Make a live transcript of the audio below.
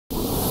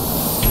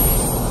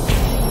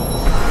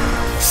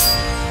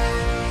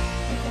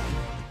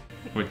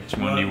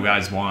one do you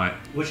guys want?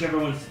 Whichever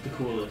one's the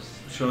coolest.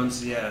 Which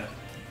one's, yeah.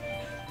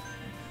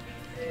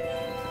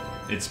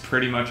 It's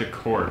pretty much a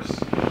course.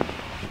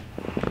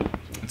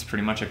 It's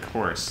pretty much a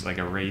course, like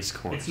a race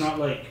course. It's not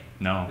like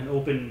an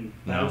open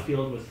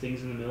battlefield with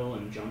things in the middle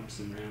and jumps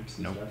and ramps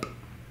and stuff.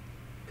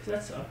 Because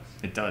that sucks.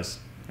 It does.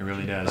 It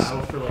really does.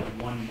 Battle for like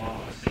one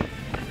boss.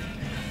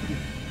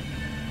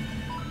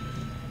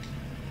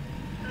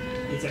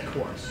 It's a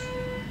course.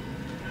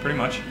 Pretty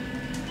much.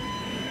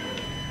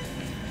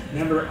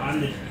 Remember,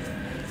 I'm the...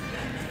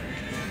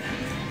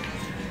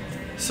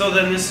 So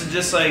then this is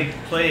just like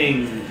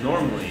playing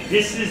normally.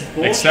 This is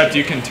bullshit. Except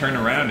you can turn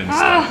around and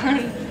stuff.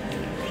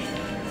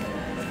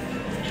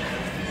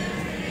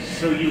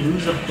 So you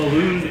lose a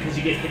balloon because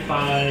you get hit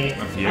by...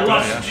 I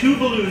lost 2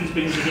 balloons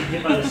because I get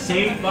hit by the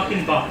same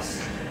fucking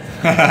bus.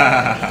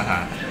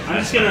 I'm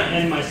just gonna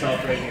end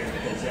myself right here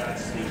because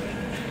that's stupid.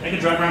 I can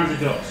drive around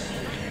as a ghost.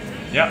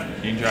 Yeah,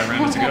 you can drive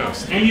around as a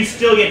ghost. And you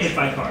still get hit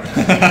by cars.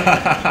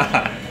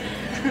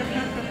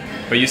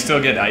 But you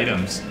still get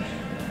items.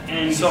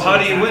 And so how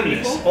do you win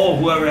this? Oh,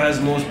 whoever has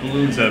the most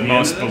balloons. The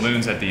most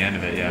balloons at the end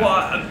of it, yeah.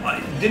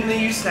 Well, didn't they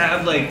used to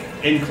have like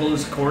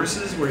enclosed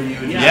courses where you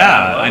would?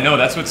 Yeah, I know.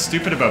 That's what's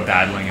stupid about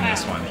battling in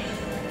this one.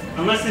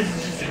 Unless this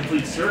is just a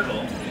complete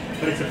circle,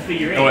 but it's a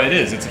figure 8. Oh, it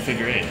is. It's a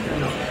figure 8.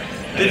 No.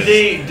 Did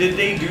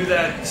they do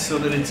that so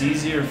that it's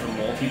easier for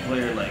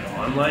multiplayer like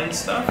online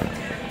stuff?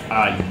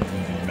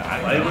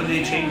 Why would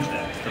they change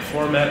that? The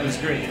format was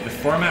great. The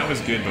format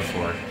was good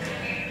before.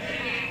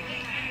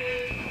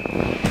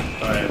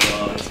 Alright,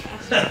 well,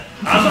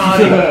 I'm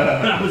Audie.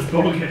 That was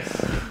bogus.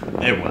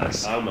 It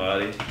was. I'm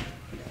Audie.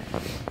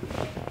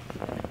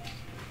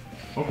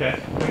 Okay.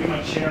 Bring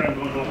my chair, I'm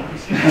going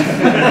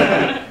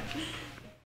over.